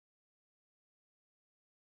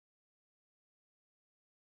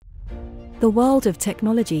The world of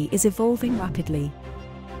technology is evolving rapidly.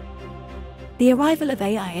 The arrival of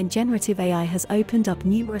AI and generative AI has opened up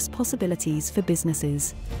numerous possibilities for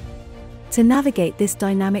businesses. To navigate this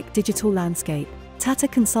dynamic digital landscape, Tata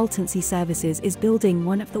Consultancy Services is building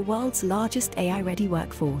one of the world's largest AI-ready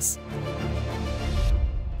workforce.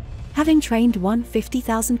 Having trained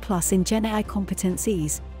 150,000 plus in GenAI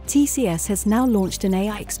competencies, TCS has now launched an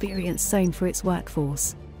AI experience zone for its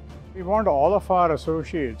workforce. We want all of our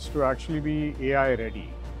associates to actually be AI ready.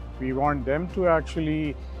 We want them to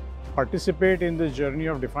actually participate in this journey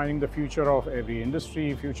of defining the future of every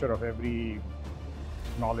industry, future of every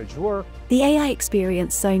knowledge work. The AI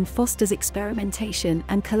Experience Zone fosters experimentation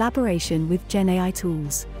and collaboration with GenAI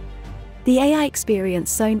tools. The AI Experience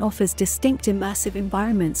Zone offers distinct immersive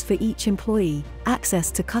environments for each employee, access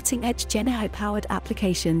to cutting-edge GenAI-powered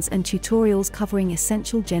applications and tutorials covering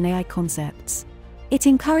essential GenAI concepts. It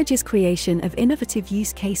encourages creation of innovative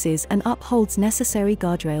use cases and upholds necessary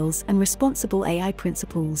guardrails and responsible AI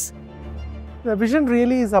principles. The vision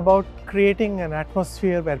really is about creating an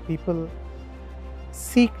atmosphere where people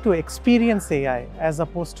seek to experience AI as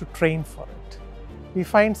opposed to train for it. We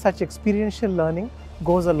find such experiential learning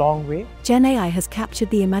goes a long way. GenAI has captured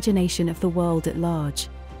the imagination of the world at large.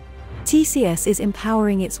 TCS is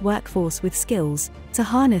empowering its workforce with skills to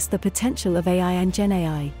harness the potential of AI and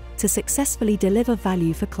GenAI to successfully deliver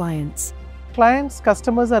value for clients.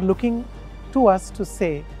 Customers are looking to us to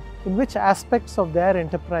say in which aspects of their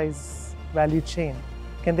enterprise value chain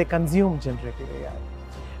can they consume generative AI.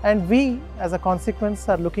 And we, as a consequence,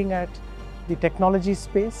 are looking at the technology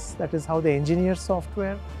space, that is how they engineer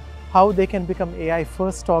software, how they can become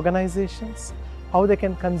AI-first organizations, how they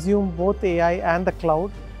can consume both AI and the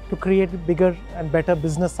cloud to create bigger and better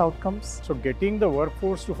business outcomes. So getting the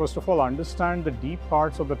workforce to first of all understand the deep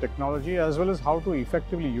parts of the technology as well as how to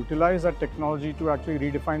effectively utilize that technology to actually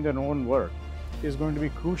redefine their own work is going to be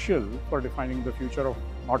crucial for defining the future of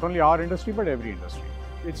not only our industry but every industry.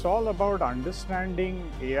 It's all about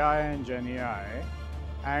understanding AI and GenAI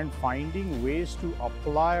and finding ways to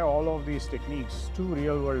apply all of these techniques to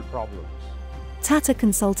real-world problems. Tata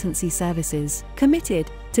Consultancy Services, committed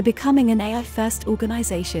to becoming an AI-first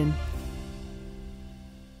organization.